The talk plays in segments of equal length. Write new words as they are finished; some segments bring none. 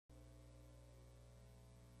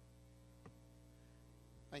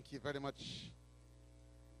Thank you very much.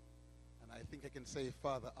 And I think I can say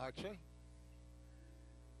Father Archer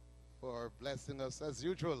for blessing us as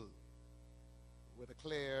usual with a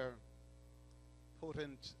clear,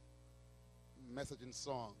 potent message and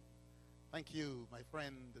song. Thank you, my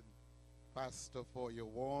friend and pastor, for your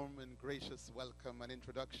warm and gracious welcome and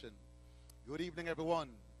introduction. Good evening, everyone.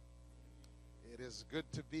 It is good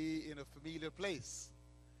to be in a familiar place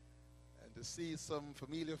and to see some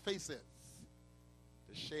familiar faces,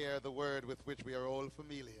 to share the word with which we are all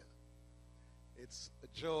familiar. It's a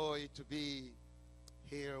joy to be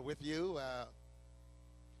here with you.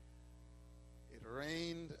 It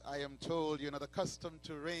rained. I am told you're not accustomed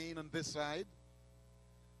to rain on this side.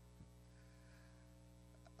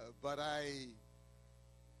 But I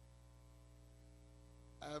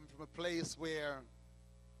am from a place where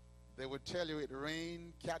they would tell you it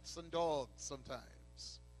rained cats and dogs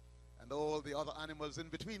sometimes, and all the other animals in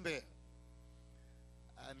between there.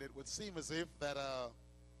 And it would seem as if that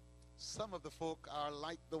some of the folk are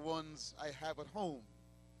like the ones I have at home.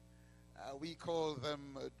 We call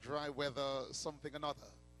them dry weather something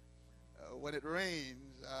another. When it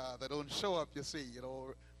rains, they don't show up, you see.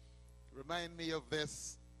 Remind me of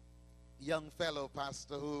this young fellow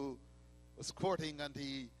pastor who was courting, and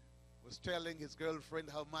he was telling his girlfriend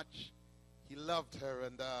how much he loved her,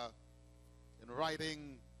 and in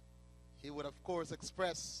writing he would of course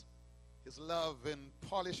express his love in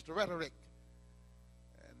polished rhetoric,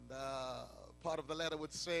 and part of the letter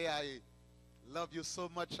would say, I love you so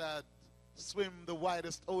much I'd swim the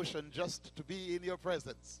widest ocean just to be in your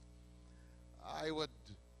presence. I would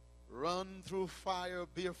run through fire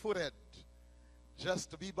barefooted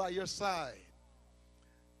just to be by your side.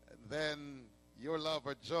 And then your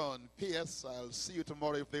lover John, P.S. I'll see you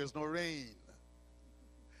tomorrow if there's no rain.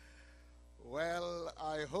 Well,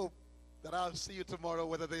 I hope that I'll see you tomorrow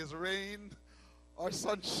whether there's rain or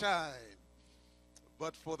sunshine.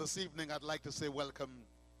 But for this evening, I'd like to say welcome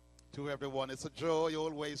to everyone. It's a joy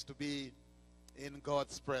always to be in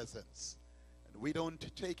God's presence, and we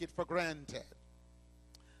don't take it for granted.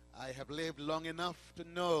 I have lived long enough to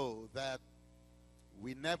know that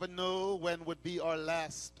we never know when would be our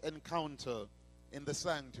last encounter in the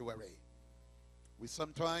sanctuary. We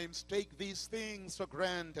sometimes take these things for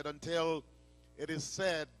granted until it is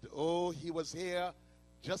said, oh, he was here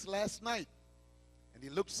just last night, and he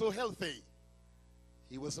looked so healthy.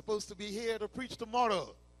 He was supposed to be here to preach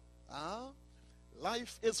tomorrow.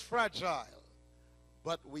 Life is fragile,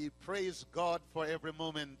 but we praise God for every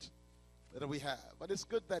moment that we have. But it's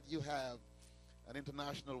good that you have an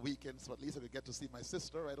international weekend, so at least I will get to see my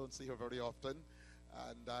sister. I don't see her very often,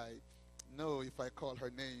 and I know if I call her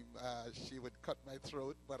name, she would cut my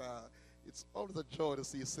throat, but it's always a joy to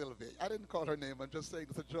see Sylvia. I didn't call her name. I'm just saying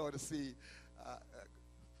it's a joy to see.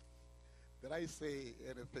 Did I say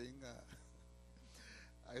anything?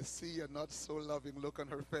 I see a not so loving look on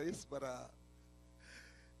her face, but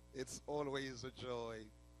it's always a joy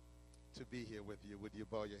to be here with you. Would you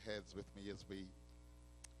bow your heads with me as we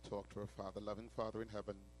talk to our Father, loving Father in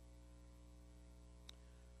heaven,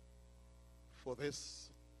 for this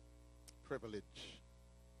privilege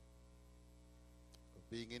of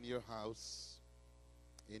being in your house,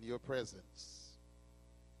 in your presence,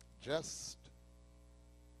 just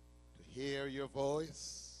to hear your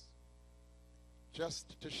voice,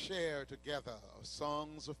 just to share together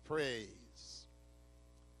songs of praise,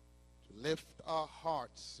 to lift our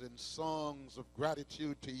hearts in songs of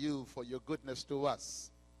gratitude to you for your goodness to us.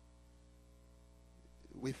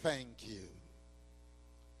 We thank you.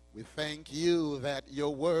 We thank you that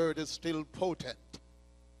your word is still potent.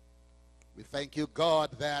 We thank you,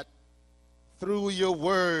 God, that through your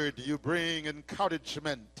word you bring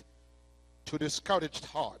encouragement to discouraged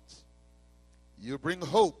hearts. You bring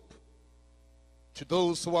hope to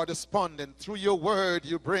those who are despondent. Through your word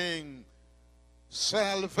you bring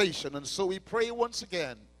salvation. And so we pray once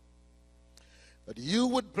again that you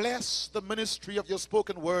would bless the ministry of your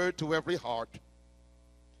spoken word to every heart.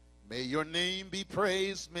 May your name be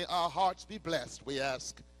praised. May our hearts be blessed, we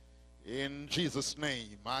ask in Jesus'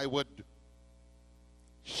 name. I would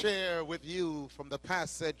share with you from the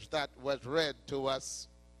passage that was read to us,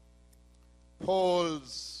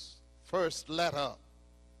 Paul's first letter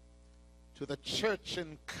to the church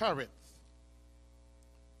in Corinth.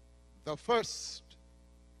 The first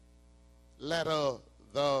letter,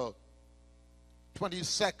 the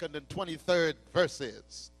 22nd and 23rd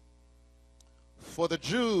verses. For the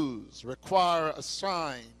Jews require a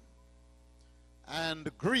sign, and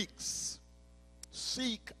the Greeks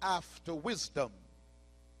seek after wisdom,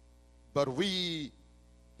 but we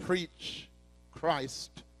preach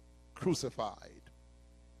Christ crucified.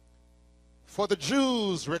 For the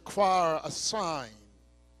Jews require a sign,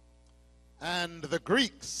 and the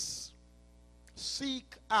Greeks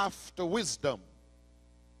seek after wisdom,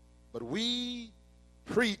 but we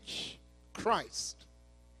preach Christ,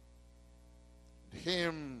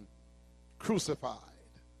 him crucified.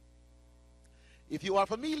 If you are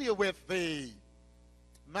familiar with the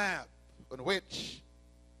map on which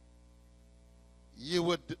you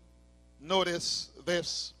would notice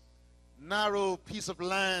this narrow piece of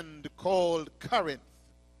land called Corinth,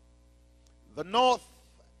 the north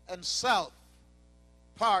and south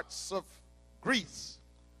parts of Greece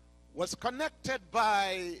was connected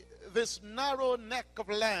by this narrow neck of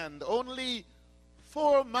land, only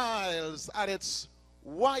 4 miles at its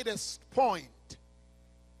widest point.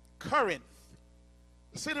 Corinth,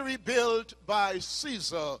 a city rebuilt by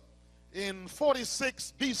Caesar in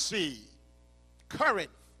 46 BC.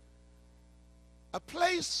 Corinth, a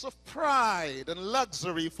place of pride and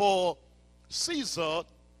luxury for Caesar,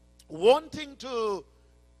 wanting to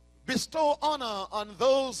bestow honor on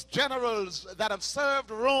those generals that have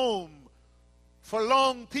served Rome for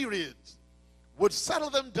long periods, would settle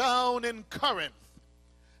them down in Corinth.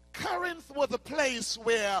 Corinth was a place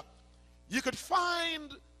where you could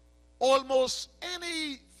find almost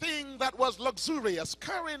anything that was luxurious.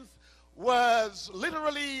 Corinth was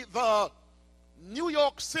literally the New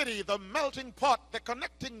York City, the melting pot, the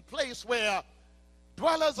connecting place where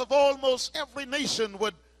dwellers of almost every nation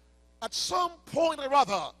would at some point or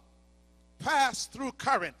other pass through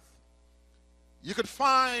Corinth. You could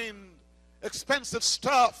find expensive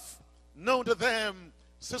stuff known to them,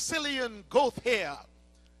 Sicilian goat hair,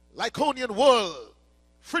 Lycaonian wool,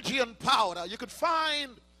 Phrygian powder. You could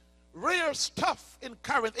find rare stuff in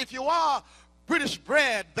Corinth. If you are British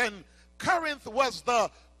bred, then Corinth was the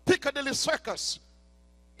Piccadilly Circus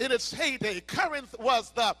in its heyday. Corinth was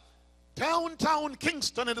the downtown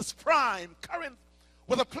Kingston in its prime. Corinth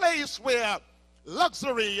was a place where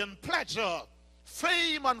luxury and pleasure,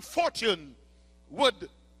 fame and fortune would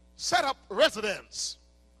set up residence.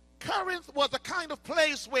 Corinth was the kind of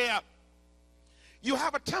place where you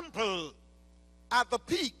have a temple at the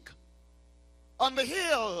peak on the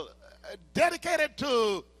hill dedicated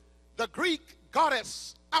to the Greek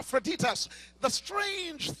goddess Aphrodite. The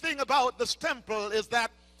strange thing about this temple is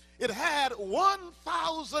that it had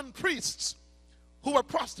 1,000 priests who were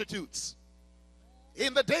prostitutes.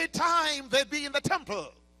 In the daytime, they'd be in the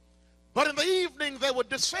temple, but in the evening, they would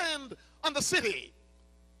descend on the city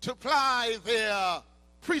to ply their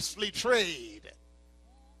priestly trade.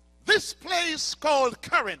 This place called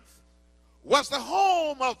Corinth was the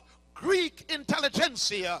home of Greek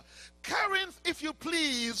intelligentsia. Corinth, if you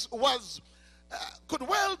please, was could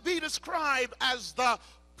well be described as the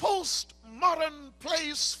postmodern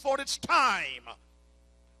place for its time.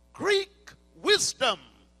 Greek wisdom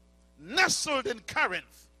nestled in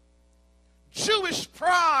Corinth. Jewish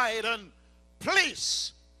pride and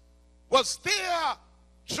place was there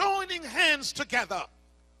joining hands together.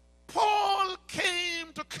 Paul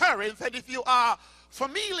came to Corinth, and if you are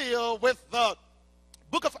familiar with the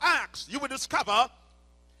book of Acts, you will discover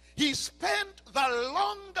he spent the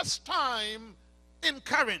longest time in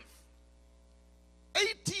Corinth.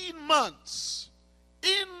 18 months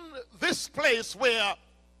in this place where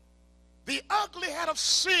the ugly head of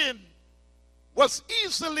sin was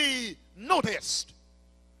easily noticed.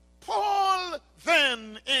 Paul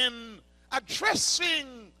then, in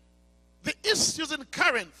addressing the issues in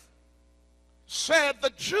Corinth, said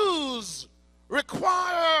the Jews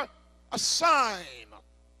require a sign.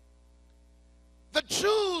 The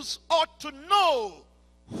Jews ought to know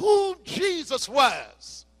who Jesus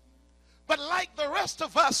was. But like the rest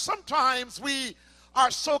of us, sometimes we are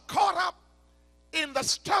so caught up in the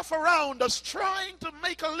stuff around us trying to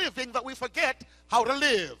make a living that we forget how to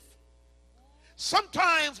live.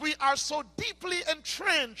 Sometimes we are so deeply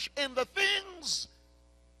entrenched in the things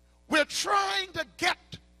we're trying to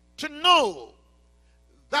get to know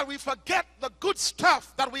that we forget the good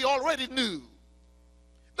stuff that we already knew.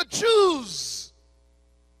 The Jews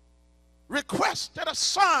requested a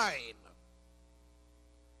sign.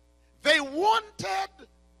 They wanted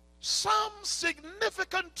some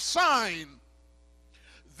significant sign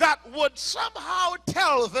that would somehow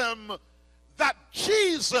tell them that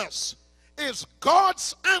Jesus is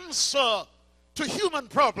God's answer to human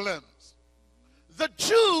problems. The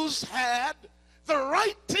Jews had the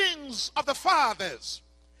writings of the fathers.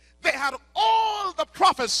 They had all the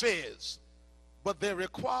prophecies, but they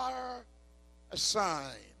require a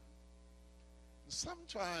sign.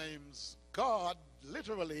 Sometimes God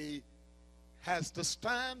literally has to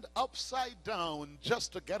stand upside down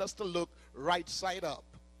just to get us to look right side up.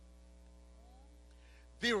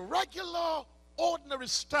 the regular, ordinary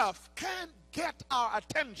stuff can't get our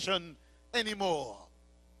attention anymore.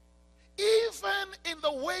 Even in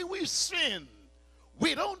the way we sin,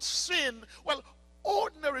 we don't sin. Well,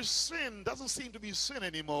 ordinary sin doesn't seem to be sin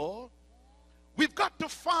anymore. We've got to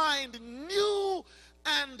find new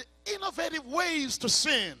and innovative ways to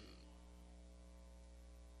sin.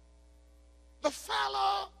 The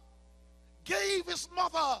fella gave his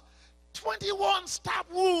mother 21 stab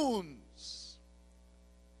wounds,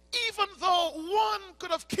 even though one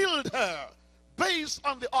could have killed her based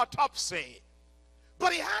on the autopsy.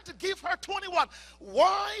 But he had to give her 21.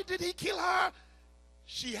 Why did he kill her?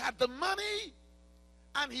 She had the money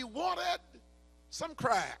and he wanted some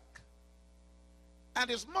crack. And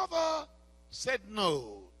his mother said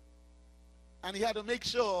no. And he had to make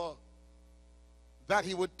sure that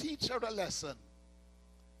he would teach her a lesson.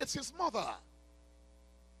 It's his mother.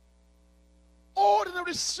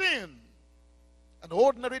 Ordinary sin and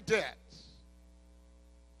ordinary debt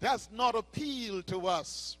does not appeal to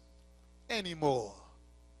us anymore.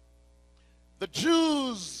 The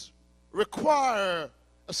Jews require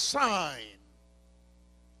a sign.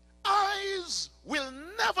 Eyes will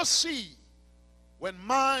never see when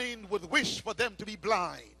mind would wish for them to be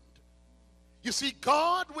blind. You see,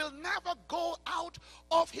 God will never go out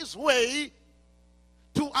of his way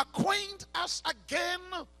to acquaint us again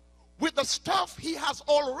with the stuff he has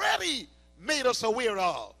already made us aware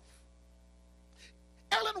of.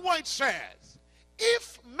 Ellen White says,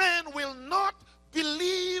 if men will not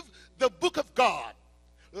believe the book of God,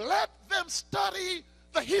 let them study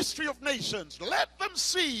the history of nations. Let them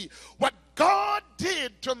see what God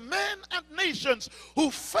did to men and nations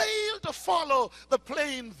who failed to follow the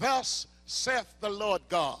plain thus saith the Lord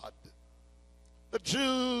God. The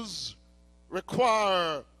Jews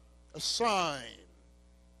require a sign.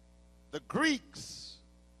 The Greeks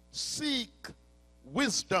seek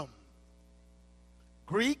wisdom.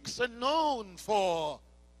 Greeks are known for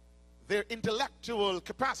their intellectual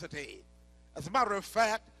capacity. As a matter of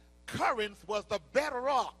fact, Corinth was the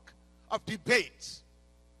bedrock of debates.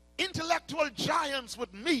 Intellectual giants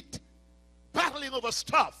would meet, battling over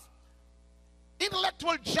stuff.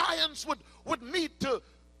 Intellectual giants would meet to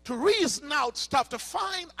reason out stuff, to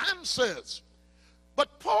find answers.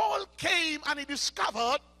 But Paul came and he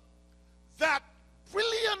discovered that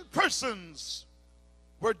brilliant persons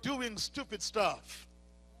were doing stupid stuff.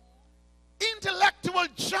 Intellectual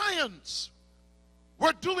giants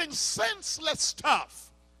were doing senseless stuff.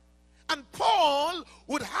 And Paul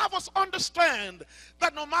would have us understand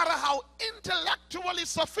that no matter how intellectually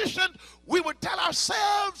sufficient we would tell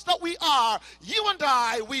ourselves that we are, you and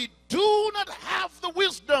I, we do not have the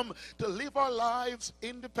wisdom to live our lives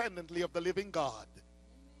independently of the living God.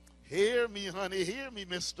 Hear me, honey, hear me,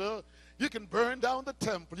 mister. You can burn down the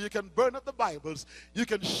temple, you can burn up the Bibles, you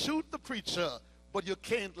can shoot the preacher, but you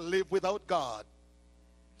can't live without God.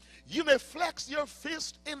 You may flex your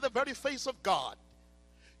fist in the very face of God.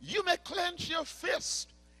 You may clench your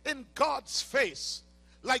fist in God's face,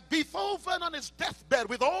 like Beethoven on his deathbed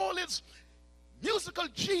with all his musical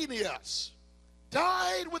genius,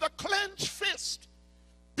 died with a clenched fist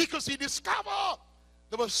because he discovered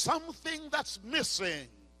there was something that's missing.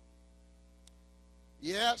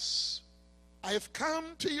 Yes, I have come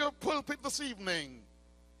to your pulpit this evening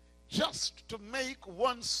just to make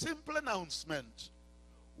one simple announcement.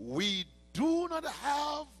 We do not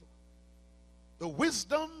have the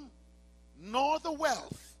wisdom nor the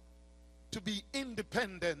wealth to be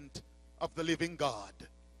independent of the living God.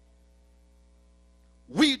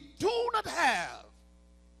 We do not have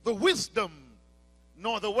the wisdom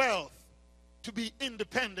nor the wealth to be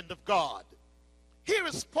independent of God. Here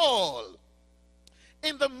is Paul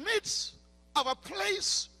in the midst of a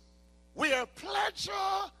place where pleasure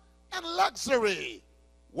and luxury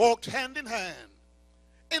walked hand in hand.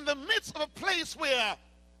 In the midst of a place where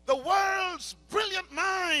the world's brilliant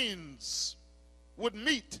minds would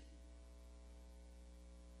meet.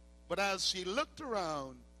 But as she looked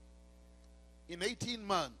around, in 18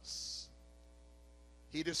 months,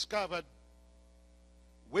 he discovered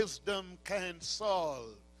wisdom can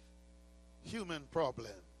solve human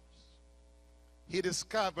problems. He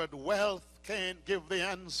discovered wealth can't give the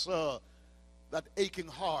answer that aching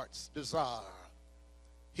hearts desire.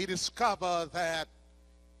 He discovered that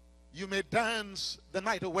you may dance the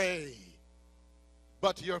night away,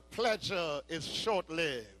 but your pleasure is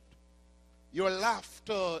short-lived. Your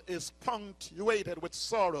laughter is punctuated with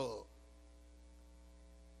sorrow.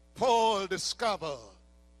 Paul discovered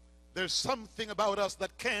there's something about us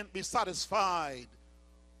that can't be satisfied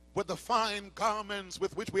with the fine garments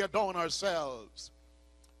with which we adorn ourselves.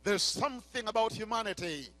 There's something about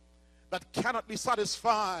humanity that cannot be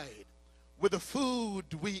satisfied with the food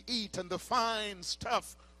we eat and the fine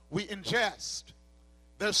stuff we ingest.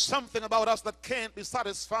 There's something about us that can't be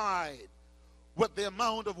satisfied with the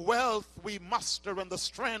amount of wealth we muster and the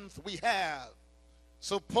strength we have.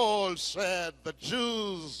 So Paul said the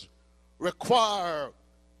Jews require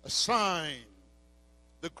a sign.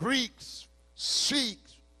 The Greeks seek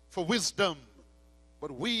for wisdom,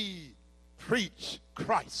 but we preach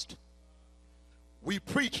Christ. We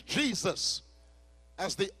preach Jesus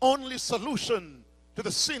as the only solution to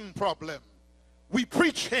the sin problem. We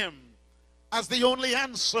preach him as the only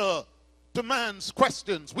answer to man's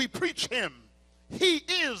questions. We preach him. He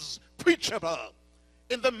is preachable.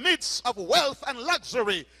 In the midst of wealth and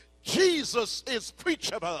luxury, Jesus is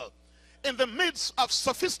preachable. In the midst of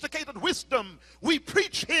sophisticated wisdom, we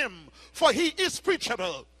preach him, for he is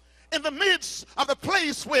preachable. In the midst of the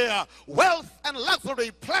place where wealth and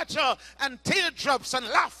luxury, pleasure and teardrops and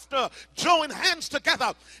laughter join hands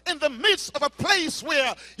together, in the midst of a place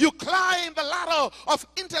where you climb the ladder of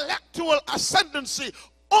intellectual ascendancy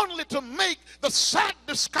only to make the sad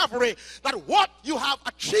discovery that what you have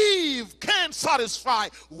achieved can't satisfy,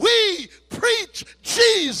 we preach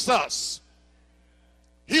Jesus.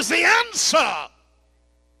 He's the answer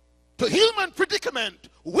to human predicament.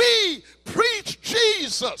 We preach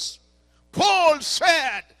Jesus. Paul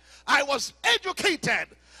said, I was educated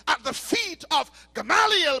at the feet of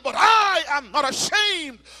Gamaliel, but I am not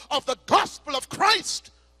ashamed of the gospel of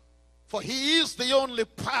Christ, for he is the only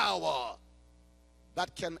power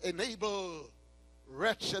that can enable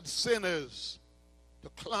wretched sinners to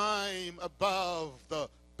climb above the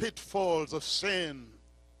pitfalls of sin.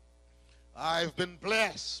 I've been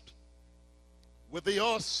blessed with the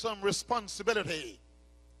awesome responsibility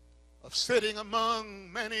of sitting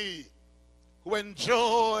among many who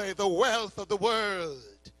enjoy the wealth of the world.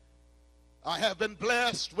 I have been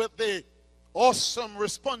blessed with the awesome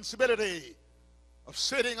responsibility of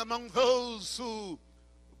sitting among those who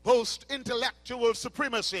boast intellectual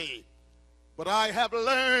supremacy. But I have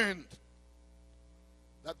learned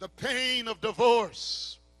that the pain of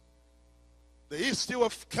divorce, the issue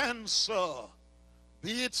of cancer,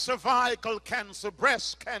 be it cervical cancer,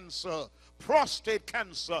 breast cancer, prostate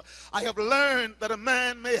cancer, I have learned that a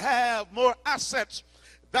man may have more assets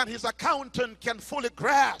than his accountant can fully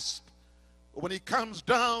grasp. But when he comes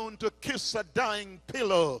down to kiss a dying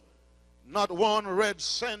pillow, not one red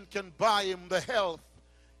cent can buy him the health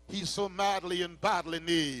he so madly and badly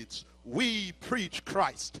needs. We preach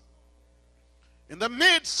Christ. In the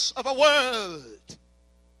midst of a world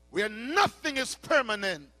where nothing is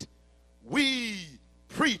permanent, we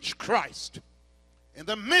preach Christ. In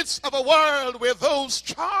the midst of a world where those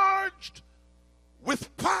charged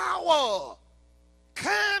with power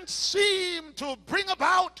can't seem to bring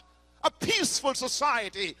about a peaceful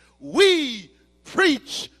society, we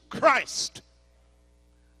preach Christ.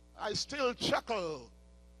 I still chuckle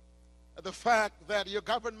at the fact that your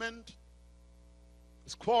government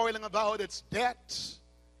is quarreling about its debt,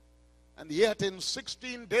 and yet in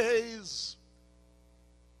 16 days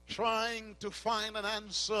trying to find an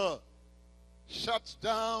answer shuts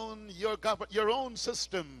down your own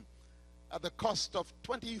system at the cost of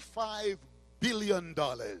 $25 billion.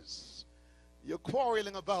 You're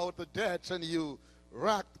quarreling about the debt and you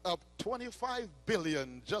racked up $25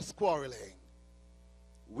 billion just quarreling.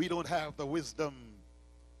 We don't have the wisdom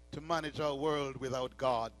to manage our world without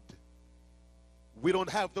God. We don't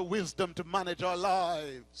have the wisdom to manage our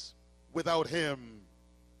lives without him.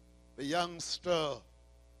 The youngster,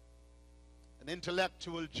 an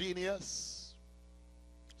intellectual genius,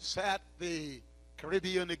 sat the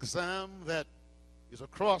Caribbean exam that is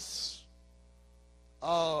across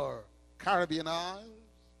our Caribbean Isles.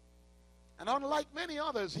 And unlike many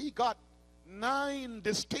others, he got 9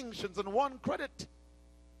 distinctions and 1 credit.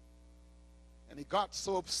 And he got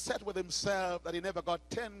so upset with himself that he never got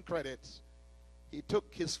 10 credits. He took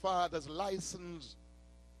his father's licensed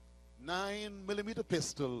 9mm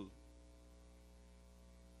pistol,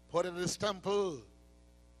 put it in his temple,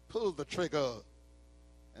 pulled the trigger,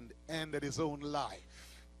 and ended his own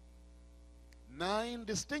life. 9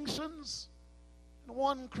 distinctions and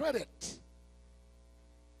 1 credit.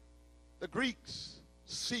 The Greeks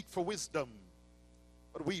seek for wisdom,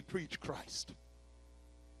 but we preach Christ.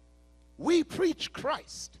 We preach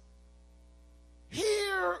Christ.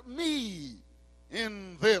 Hear me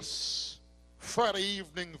in this Friday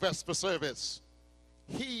evening Vesper service.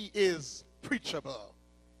 He is preachable.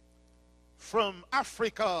 From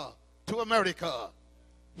Africa to America,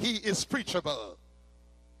 he is preachable.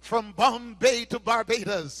 From Bombay to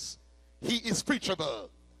Barbados, he is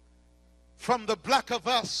preachable. From the black of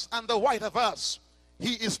us and the white of us,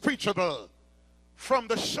 he is preachable. From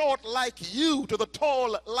the short like you to the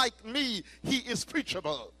tall like me, he is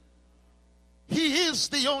preachable. He is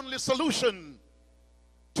the only solution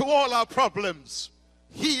to all our problems.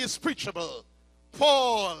 He is preachable.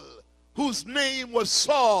 Paul, whose name was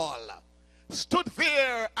Saul, stood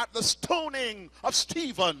there at the stoning of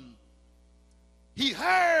Stephen. He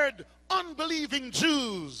heard unbelieving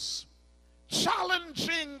Jews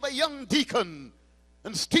challenging the young deacon,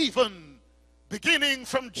 and Stephen, beginning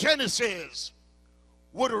from Genesis,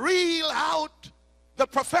 would reel out the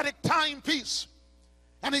prophetic timepiece.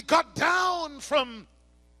 And he got down from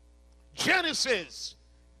Genesis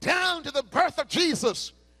down to the birth of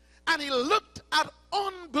Jesus, and he looked at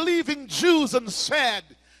unbelieving Jews and said,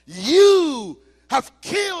 you have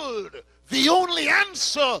killed the only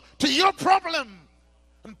answer to your problem.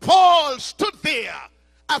 And Paul stood there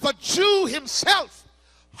as a Jew himself,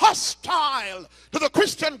 hostile to the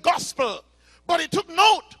Christian gospel, but he took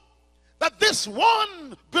note that this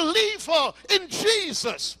one believer in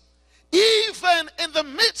Jesus, even in the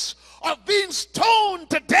midst of being stoned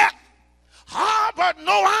to death, harbored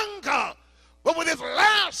no anger, but with his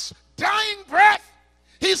last dying breath,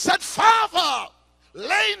 he said, Father,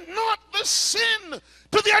 lay not the sin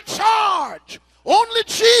to their charge. Only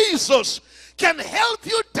Jesus can help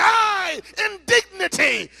you die in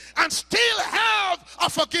dignity and still have a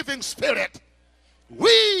forgiving spirit.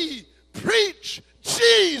 We preach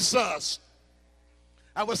Jesus.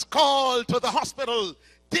 I was called to the hospital,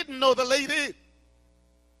 didn't know the lady,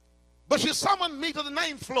 but she summoned me to the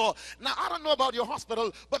 9th floor. Now, I don't know about your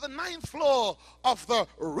hospital, but the 9th floor of the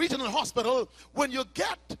regional hospital, when you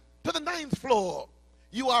get to the 9th floor,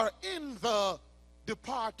 you are in the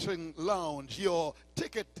departing lounge. Your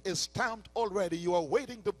ticket is stamped already. You are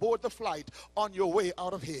waiting to board the flight on your way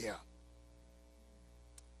out of here.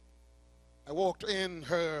 I walked in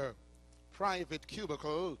her private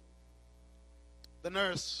cubicle. The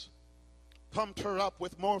nurse pumped her up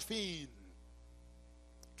with morphine.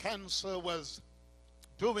 Cancer was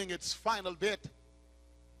doing its final bit.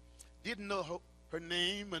 Didn't know her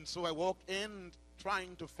name, and so I walked in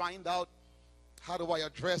trying to find out how do I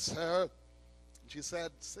address her. She said,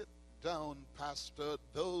 sit down, Pastor.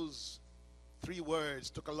 Those 3 words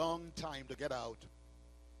took a long time to get out.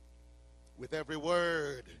 With every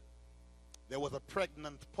word, there was a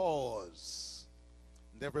pregnant pause.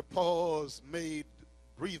 And every pause made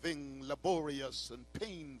breathing laborious and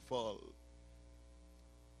painful.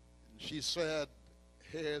 And she said,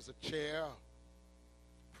 here's a chair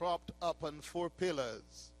propped up on 4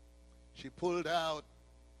 pillars. She pulled out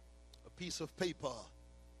a piece of paper.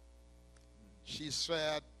 She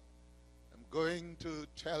said, I'm going to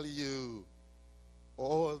tell you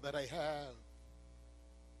all that I have.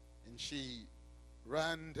 And she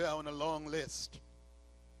ran down a long list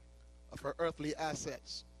of her earthly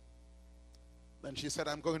assets. Then she said,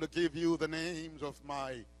 I'm going to give you the names of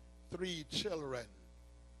my 3 children.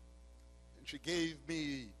 And she gave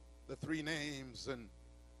me the 3 names, and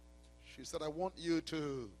she said, I want you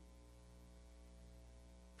to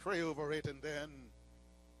pray over it and then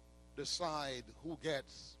decide who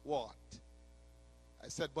gets what. I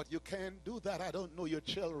said, but you can't do that. I don't know your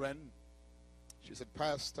children. She said,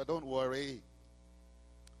 Pastor, don't worry.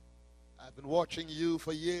 I've been watching you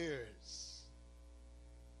for years.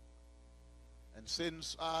 And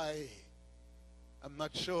since I am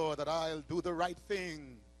not sure that I'll do the right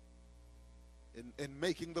thing in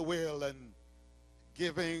making the will and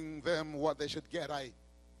giving them what they should get, I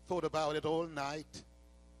thought about it all night.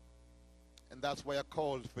 And that's why I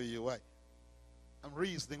called for you. I'm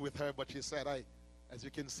reasoning with her, but she said, as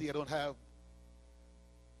you can see, I don't have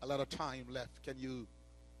a lot of time left. Can you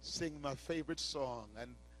sing my favorite song?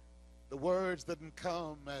 And the words didn't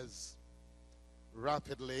come as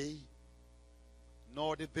rapidly,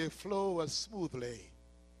 nor did they flow as smoothly.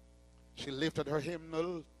 She lifted her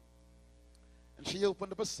hymnal, and she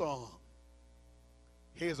opened up a song.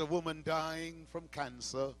 Here's a woman dying from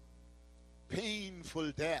cancer,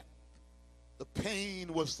 painful death. The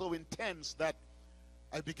pain was so intense that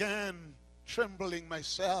I began trembling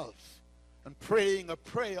myself and praying a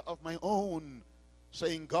prayer of my own,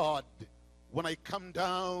 saying, God, when I come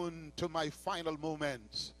down to my final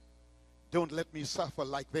moments, don't let me suffer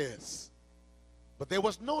like this. But there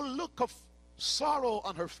was no look of sorrow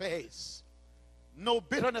on her face, no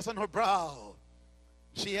bitterness on her brow.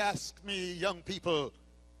 She asked me, young people,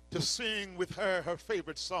 to sing with her her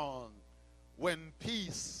favorite song, When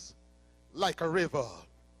Peace like a river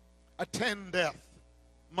attendeth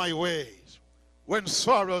my ways, when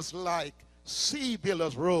sorrows like sea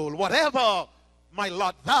billows roll. Whatever my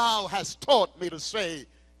lot, thou hast taught me to say,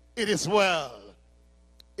 it is well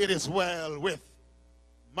with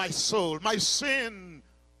my soul, my sin.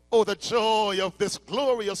 Oh, the joy of this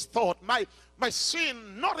glorious thought. My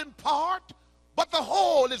sin, not in part, but the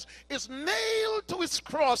whole is nailed to his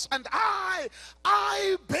cross, and I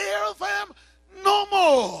bear them no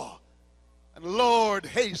more. And Lord,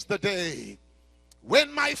 haste the day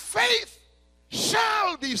when my faith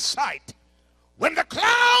shall be sight, when the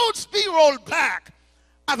clouds be rolled back,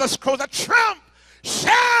 and the scroll, the trump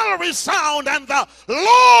shall resound, and the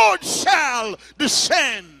Lord shall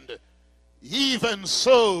descend. Even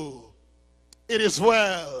so, it is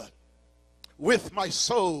well with my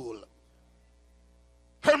soul.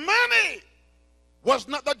 Her money was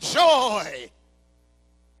not the joy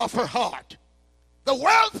of her heart. The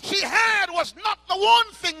wealth she had was not the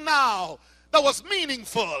one thing now that was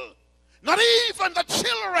meaningful. Not even the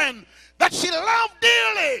children that she loved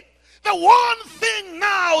dearly. The one thing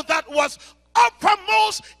now that was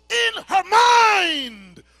uppermost in her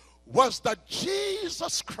mind was that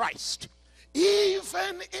Jesus Christ,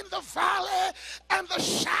 even in the valley and the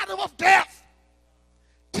shadow of death,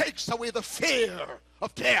 takes away the fear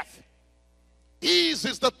of death,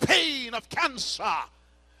 eases the pain of cancer,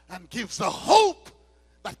 and gives the hope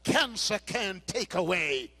that cancer can take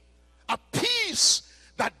away, a peace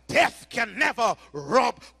that death can never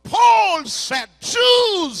rob. Paul said,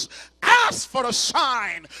 Jews ask for a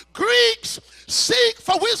sign, Greeks seek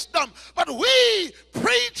for wisdom, but we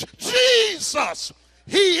preach Jesus.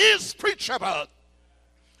 He is preachable.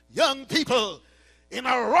 Young people, in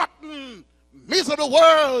a rotten, miserable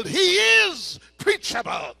world, he is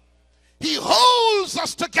preachable. He holds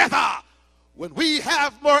us together when we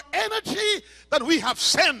have more energy than we have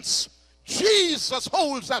sense. Jesus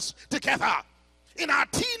holds us together. In our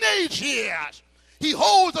teenage years, he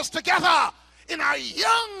holds us together. In our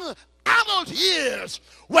young adult years,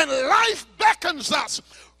 when life beckons us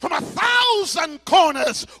from 1,000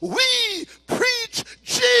 corners, we preach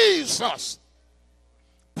Jesus.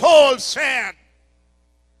 Paul said,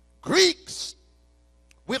 Greeks,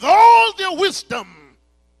 with all their wisdom,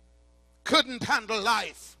 couldn't handle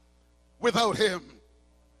life without him.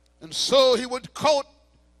 And so he would quote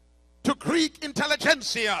to Greek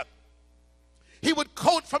intelligentsia. He would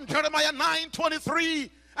quote from Jeremiah 9:23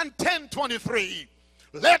 and 10:23.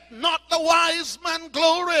 Let not the wise man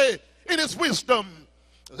glory in his wisdom.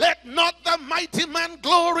 Let not the mighty man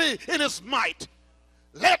glory in his might.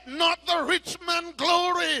 Let not the rich man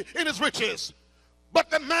glory in his riches. But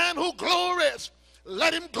the man who glories,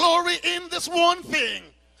 let him glory in this one thing,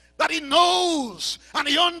 that he knows and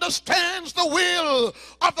he understands the will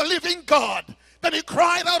of the living God. Then he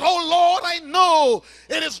cried out, O Lord, I know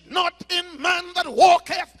it is not in man that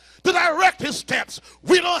walketh to direct his steps.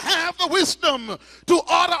 We don't have the wisdom to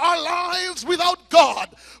order our lives without God.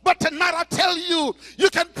 But tonight I tell you, you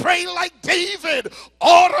can pray like David.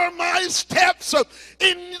 Order my steps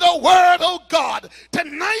in the word, oh God.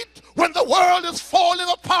 Tonight, when the world is falling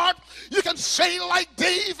apart, you can say like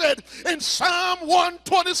David in Psalm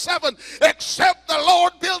 127, except the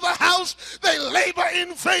Lord build the house, they labor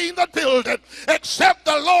in vain that build it. Except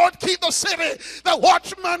the Lord keep the city, the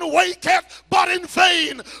watchman waketh but in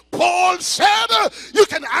vain. Paul said, you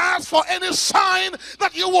can ask for any sign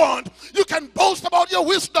that you want. You can boast about your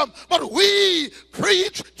wisdom, but we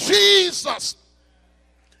preach Jesus.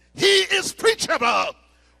 He is preachable.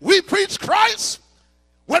 We preach Christ.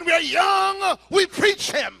 When we are young, we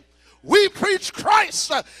preach him. We preach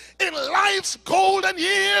Christ. In life's golden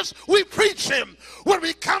years, we preach him. When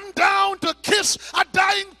we come down to kiss a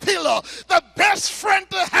dying pillow, the best friend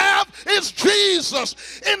to have is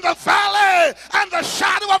Jesus. In the valley and the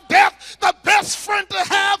shadow of death, the best friend to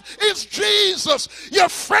have is Jesus. Your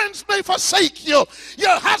friends may forsake you.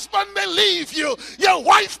 Your husband may leave you. Your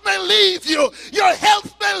wife may leave you. Your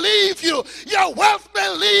health may leave you. Your wealth may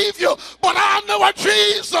leave you. But I know a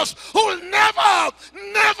Jesus who will never,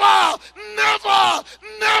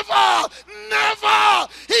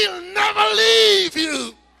 he'll never leave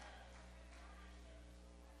you.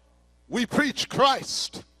 We preach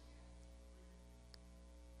Christ.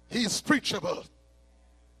 He's preachable.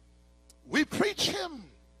 We preach him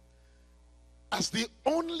as the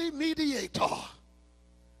only mediator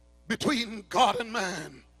between God and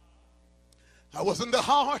man. I was in the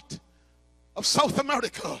heart of South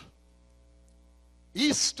America.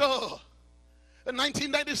 Easter in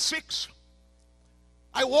 1996,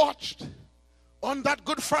 I watched on that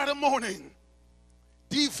Good Friday morning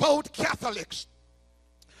devout Catholics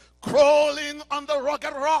crawling on the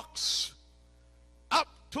rugged rocks up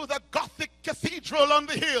to the Gothic cathedral on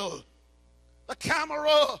the hill. The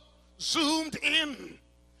camera zoomed in,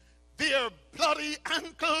 their bloody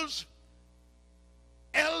ankles,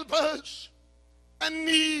 elbows, and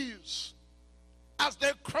knees, as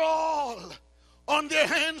they crawl on their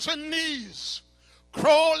hands and knees,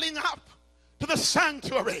 crawling up to the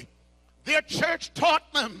sanctuary, their church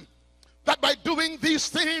taught them that by doing these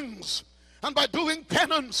things and by doing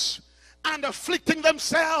penance and afflicting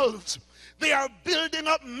themselves, they are building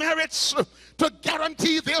up merits to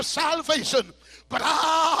guarantee their salvation. But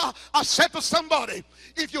I said to somebody,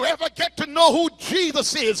 if you ever get to know who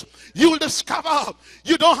Jesus is, you'll discover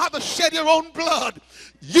you don't have to shed your own blood.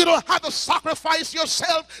 You don't have to sacrifice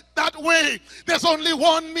yourself that way. There's only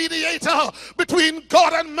one mediator between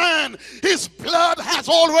God and man. His blood has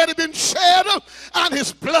already been shed, and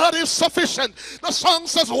his blood is sufficient. The song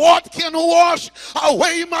says, what can wash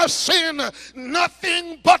away my sin?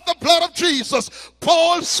 Nothing but the blood of Jesus.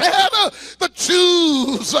 Paul said, the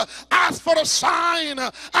Jews ask for a sign,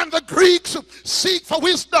 and the Greeks seek for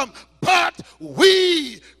wisdom. But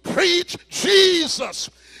we preach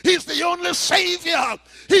Jesus. He's the only Savior.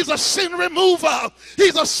 He's a sin remover.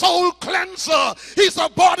 He's a soul cleanser. He's a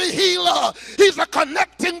body healer. He's a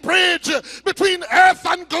connecting bridge between earth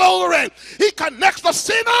and glory. He connects the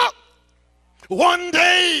sinner one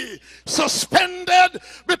day suspended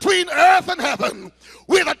between earth and heaven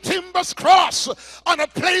with a timber's cross on a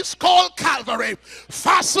place called Calvary,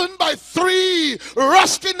 fastened by 3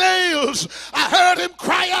 rusty nails. I heard him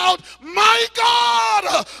cry out, my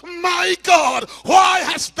God, why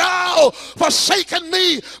hast thou forsaken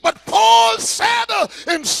me? But Paul said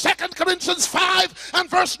in 2 Corinthians 5 and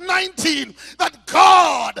verse 19 that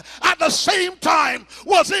God at the same time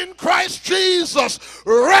was in Christ Jesus,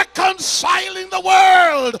 reconciling the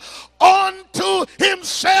world unto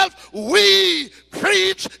himself. We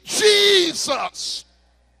preach Jesus.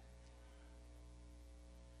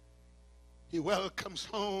 He welcomes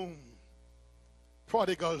home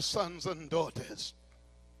prodigal sons and daughters,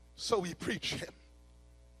 so we preach him.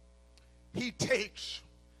 He takes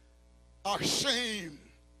our shame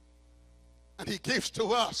and he gives to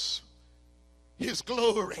us his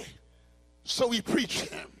glory, so we preach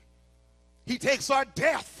him. He takes our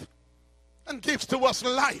death and gives to us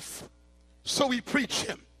life, so we preach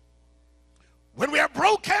him. When we are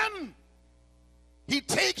broken, he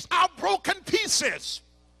takes our broken pieces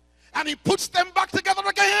and he puts them back together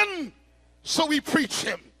again, so we preach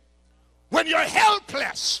him. When you're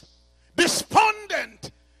helpless,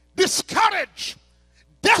 despondent, discouraged,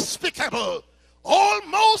 despicable,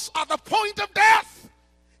 almost at the point of death,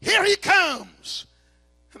 here he comes.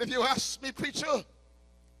 And if you ask me, preacher,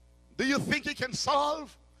 do you think he can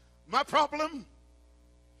solve my problem?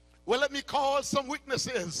 Well, let me call some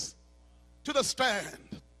witnesses to the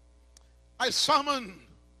stand. I summon,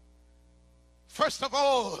 first of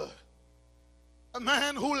all, a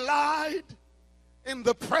man who lied in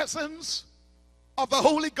the presence of the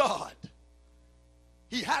Holy God.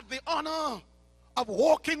 He had the honor of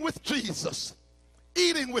walking with Jesus,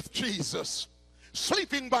 eating with Jesus,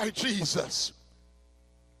 sleeping by Jesus.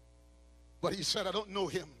 But he said, I don't know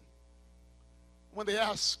him. When they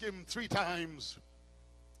asked him 3 times,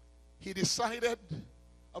 he decided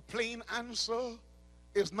a plain answer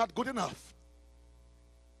is not good enough.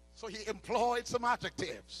 So he employed some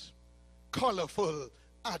adjectives, colorful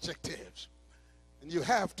adjectives. And you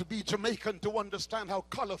have to be Jamaican to understand how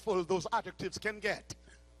colorful those adjectives can get.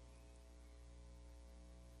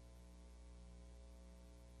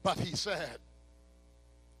 But he said,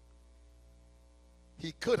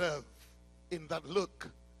 he could have, in that look,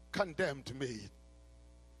 condemned me.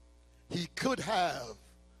 He could have,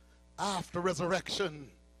 after resurrection,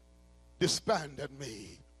 disbanded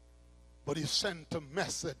me. But he sent a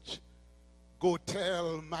message. Go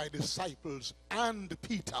tell my disciples and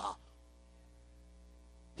Peter,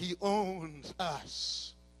 he owns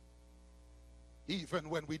us, even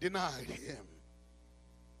when we denied him.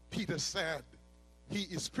 Peter said, he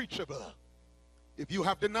is preachable. If you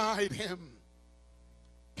have denied him,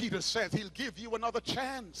 Peter says he'll give you another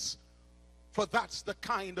chance, for that's the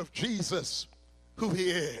kind of Jesus who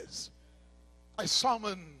he is. I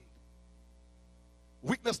summoned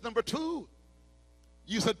witness number 2.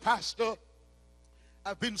 You said, Pastor,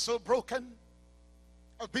 I've been so broken,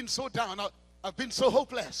 I've been so down, I've been so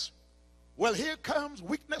hopeless. Well, here comes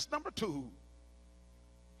witness number 2.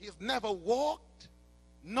 He's never walked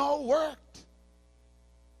nor worked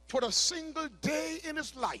for a single day in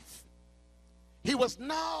his life. He was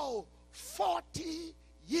now 40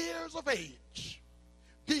 years of age,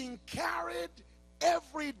 being carried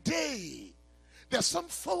every day. There's some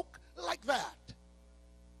folk like that.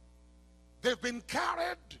 They've been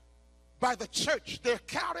carried by the church. They're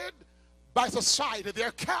carried by society.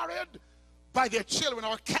 They're carried by their children,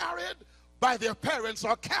 or carried by their parents,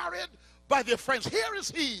 or carried by their friends. Here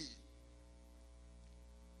is he,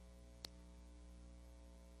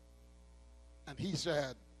 And he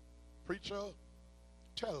said, preacher,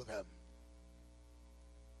 tell them,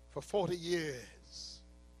 for 40 years,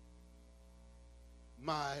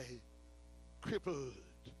 my crippled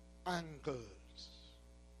ankles,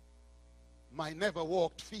 my never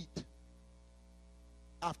walked feet,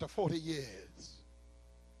 after 40 years,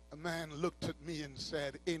 a man looked at me and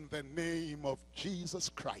said, in the name of Jesus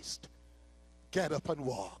Christ, get up and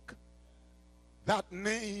walk. That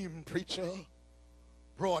name, preacher,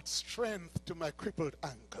 brought strength to my crippled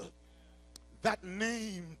ankle. That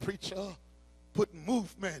name, preacher, put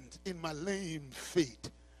movement in my lame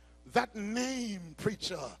feet. That name,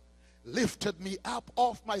 preacher, lifted me up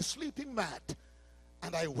off my sleeping mat,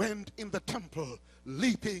 and I went in the temple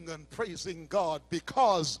leaping and praising God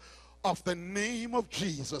because of the name of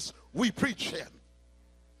Jesus. We preach him.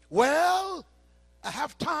 Well, I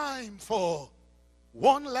have time for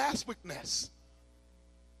one last witness.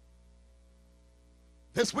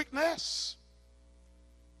 This witness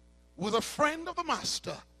was a friend of the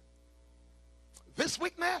master. This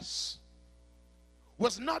witness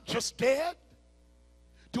was not just dead.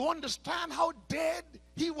 To understand how dead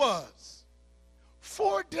he was,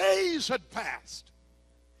 4 days had passed.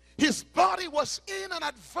 His body was in an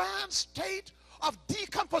advanced state of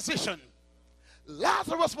decomposition.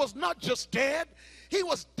 Lazarus was not just dead, he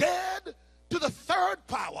was dead to the third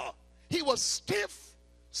power. He was stiff,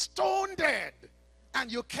 stone dead, and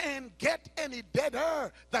you can't get any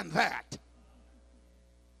deader than that.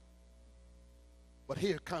 But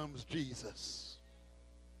here comes Jesus.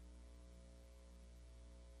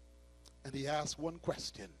 And he asked one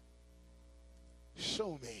question.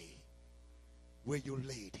 Show me where you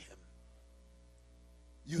laid him.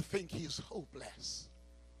 You think he's hopeless.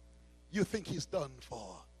 You think he's done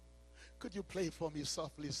for. Could you play for me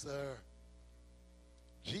softly, sir?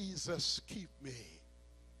 Jesus, keep me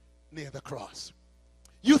near the cross.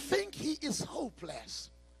 You think he is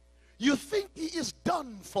hopeless. You think he is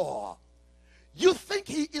done for. You think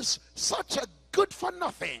he is such a good for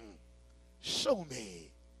nothing. Show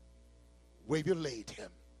me where you laid him.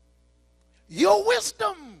 Your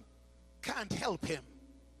wisdom can't help him,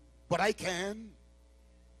 but I can.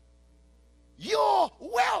 Your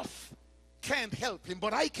wealth can't help him,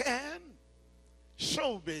 but I can.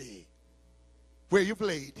 Show me where you've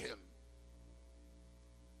laid him.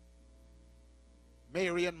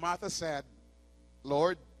 Mary and Martha said,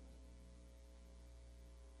 Lord,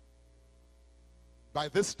 by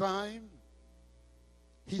this time,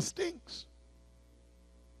 he stinks.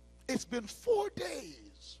 It's been 4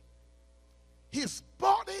 days. His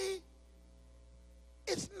body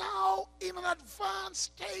is now in an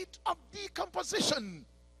advanced state of decomposition.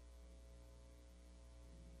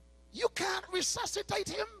 You can't resuscitate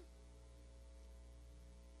him.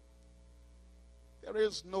 There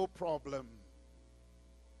is no problem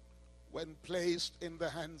when placed in the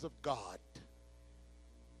hands of God.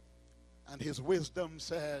 And his wisdom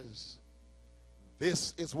says,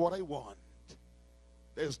 this is what I want.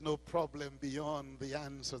 There's no problem beyond the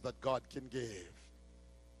answers that God can give.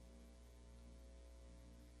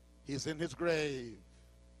 He's in his grave.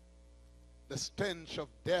 The stench of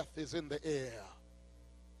death is in the air.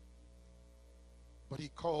 But he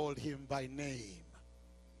called him by name.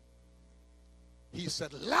 He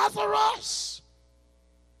said, Lazarus,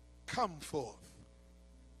 come forth.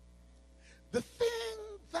 The thing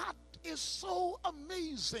that is so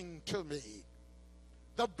amazing to me,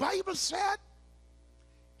 the Bible said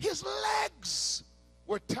his legs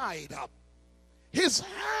were tied up. His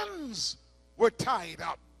hands were tied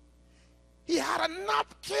up. He had a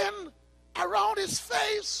napkin around his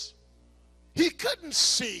face. He couldn't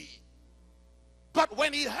see. But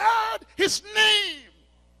when he heard his name,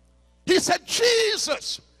 he said,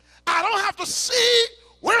 Jesus, I don't have to see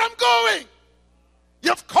where I'm going.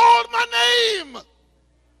 You've called my name,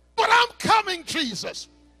 but I'm coming, Jesus.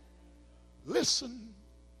 Listen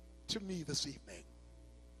to me this evening.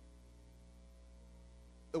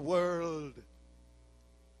 The world,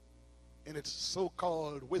 in its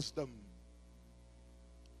so-called wisdom,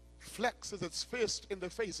 flexes its fist in the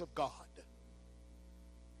face of God.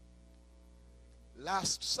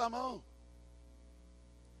 Last summer,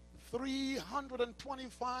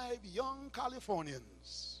 325 young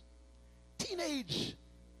Californians, teenage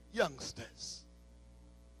youngsters,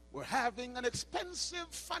 were having an expensive,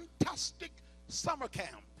 fantastic summer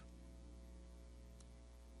camp.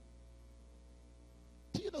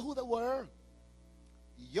 Do you know who they were?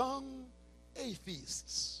 Young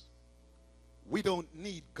atheists. We don't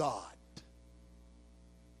need God.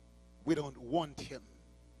 We don't want him.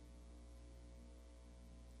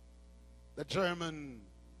 The German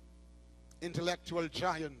intellectual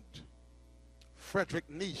giant Friedrich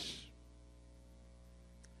Nietzsche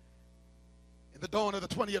the dawn of the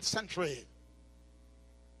 20th century,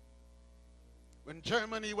 when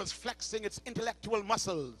Germany was flexing its intellectual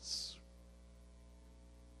muscles,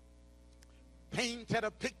 painted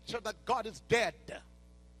a picture that God is dead.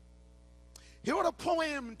 He wrote a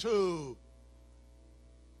poem to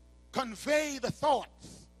convey the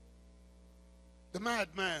thoughts. The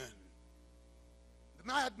madman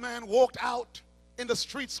walked out in the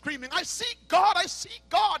street screaming, I seek God, I seek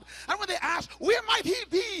God. And when they asked, where might he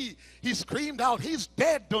be? He screamed out, he's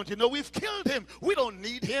dead, don't you know? We've killed him. We don't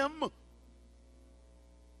need him.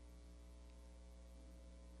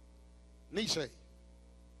 Nietzsche,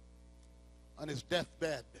 on his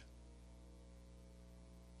deathbed,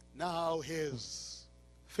 now his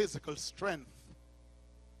physical strength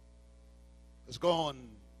is gone.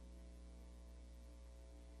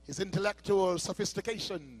 His intellectual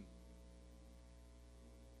sophistication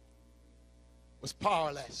was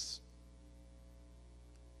powerless.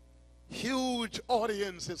 Huge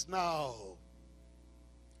audiences now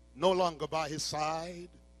no longer by his side.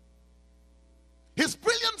 His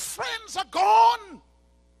brilliant friends are gone.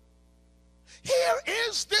 Here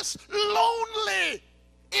is this lonely,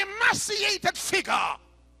 emaciated figure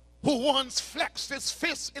who once flexed his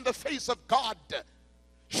fist in the face of God,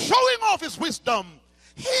 showing off his wisdom.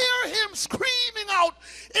 Hear him screaming out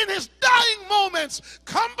in his dying moments,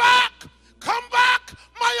 come back,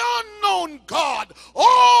 my unknown God.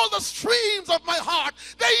 All the streams of my heart,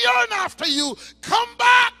 they yearn after you. Come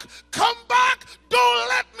back, don't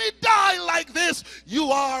let me die like this.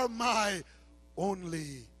 You are my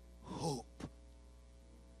only hope.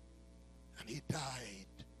 And he died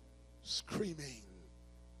screaming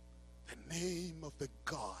the name of the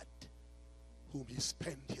God whom he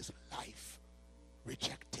spent his life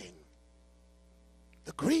rejecting.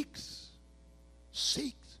 The Greeks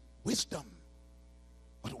seek wisdom,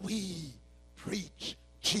 but we preach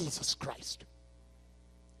Jesus Christ.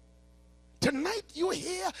 Tonight you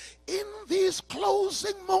hear in these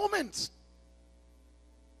closing moments,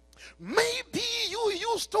 maybe you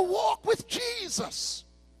used to walk with Jesus,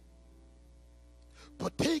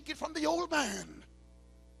 but take it from the old man,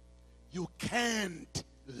 you can't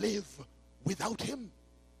live without him.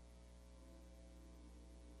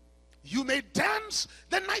 You may dance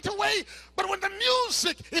the night away, but when the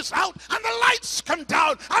music is out and the lights come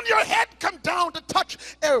down and your head come down to touch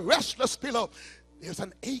a restless pillow, there's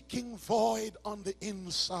an aching void on the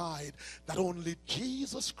inside that only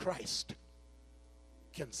Jesus Christ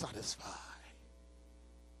can satisfy.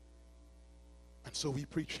 And so we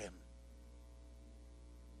preach him.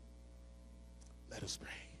 Let us pray.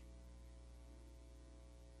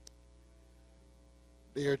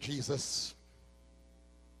 Dear Jesus,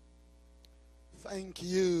 thank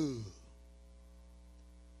you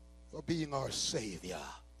for being our Savior.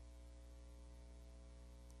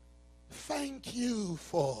 Thank you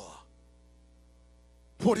for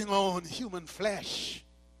putting on human flesh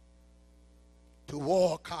to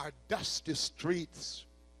walk our dusty streets,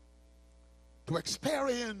 to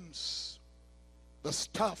experience the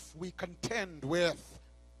stuff we contend with.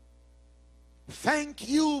 Thank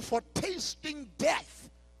you for tasting death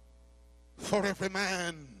for every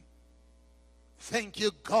man. Thank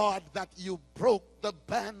you, God, that you broke the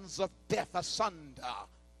bands of death asunder.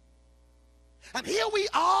 And here we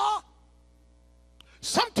are.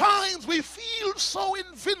 Sometimes we feel so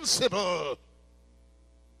invincible,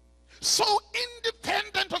 so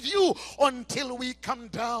independent of you, until we come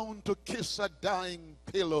down to kiss a dying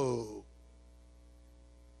pillow.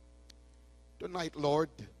 Tonight, Lord,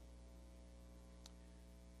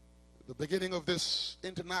 the beginning of this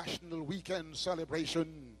international weekend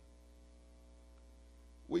celebration,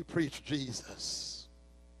 we preach Jesus.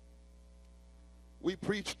 We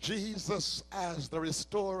preach Jesus as the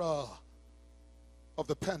restorer of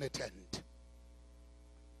the penitent.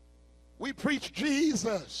 We preach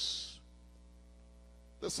Jesus,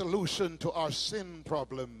 the solution to our sin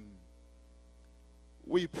problem.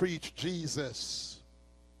 We preach Jesus,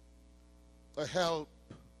 the help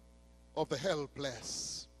of the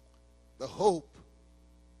helpless, the hope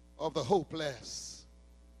of the hopeless,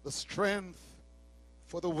 the strength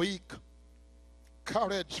for the weak,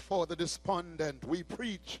 courage for the despondent. We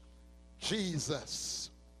preach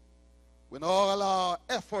Jesus. When all our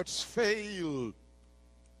efforts fail,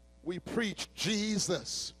 we preach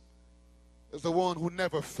Jesus as the one who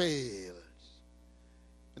never fails.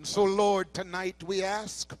 And so, Lord, tonight we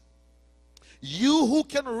ask, you who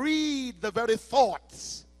can read the very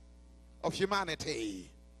thoughts of humanity,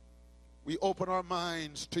 we open our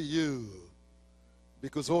minds to you,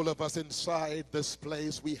 because all of us inside this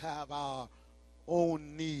place, we have our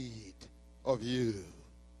own need of you.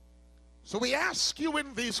 So we ask you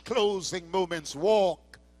in these closing moments,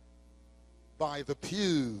 walk by the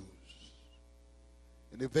pews.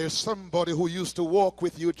 And if there's somebody who used to walk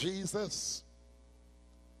with you, Jesus,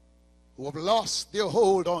 who have lost their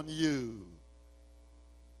hold on you,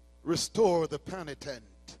 restore the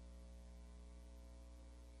penitent.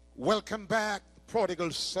 Welcome back the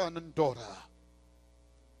prodigal son and daughter.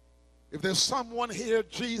 If there's someone here,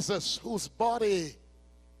 Jesus, whose body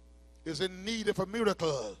is in need of a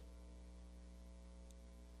miracle,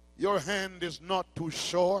 your hand is not too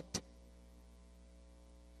short.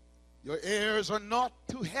 Your ears are not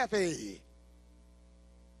too heavy.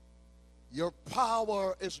 Your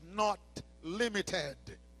power is not limited.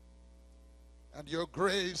 And your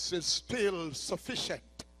grace is still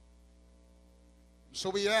sufficient.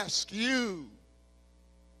 So we ask you,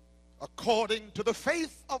 according to the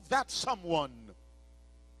faith of that someone,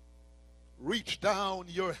 reach down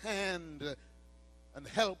your hand and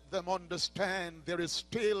help them understand there is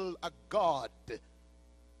still a God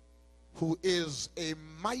who is a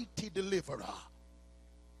mighty deliverer.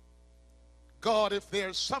 God, if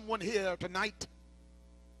there's someone here tonight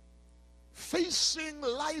facing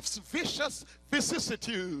life's vicious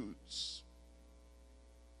vicissitudes,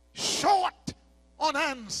 short on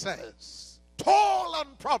answers, tall on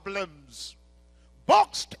problems,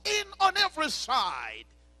 boxed in on every side,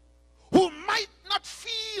 who might not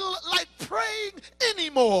feel like praying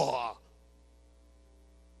anymore,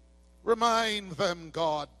 remind them,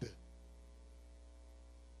 God,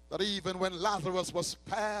 that even when Lazarus was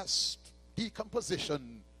past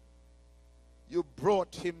decomposition, you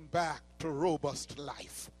brought him back to robust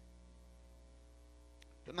life.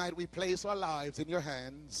 Tonight we place our lives in your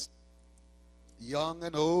hands, young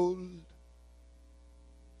and old.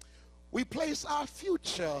 We place our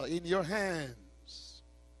future in your hands,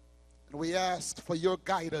 and we ask for your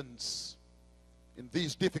guidance in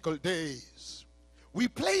these difficult days. We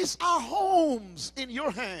place our homes in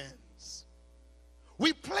your hands.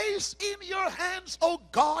 We place in your hands, oh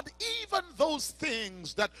God, even those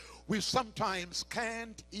things that we sometimes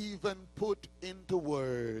can't even put into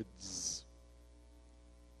words.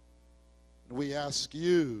 We ask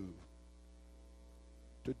you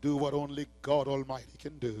to do what only God Almighty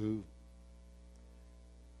can do.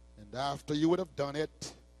 And after you would have done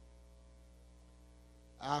it,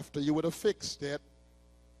 after you would have fixed it,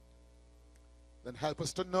 then help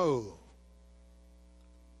us to know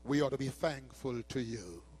we ought to be thankful to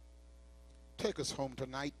you. Take us home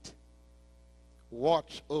tonight.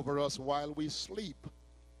 Watch over us while we sleep.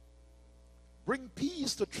 Bring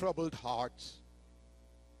peace to troubled hearts.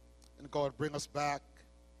 And God, bring us back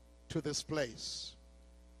to this place,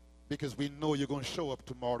 because we know you're going to show up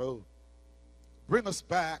tomorrow. Bring us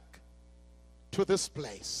back to this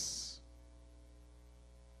place.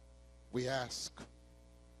 We ask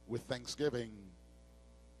with thanksgiving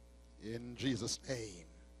in Jesus' name.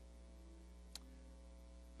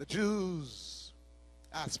 The Jews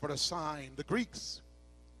ask for a sign. The Greeks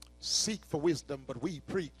seek for wisdom, but we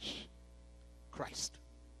preach Christ.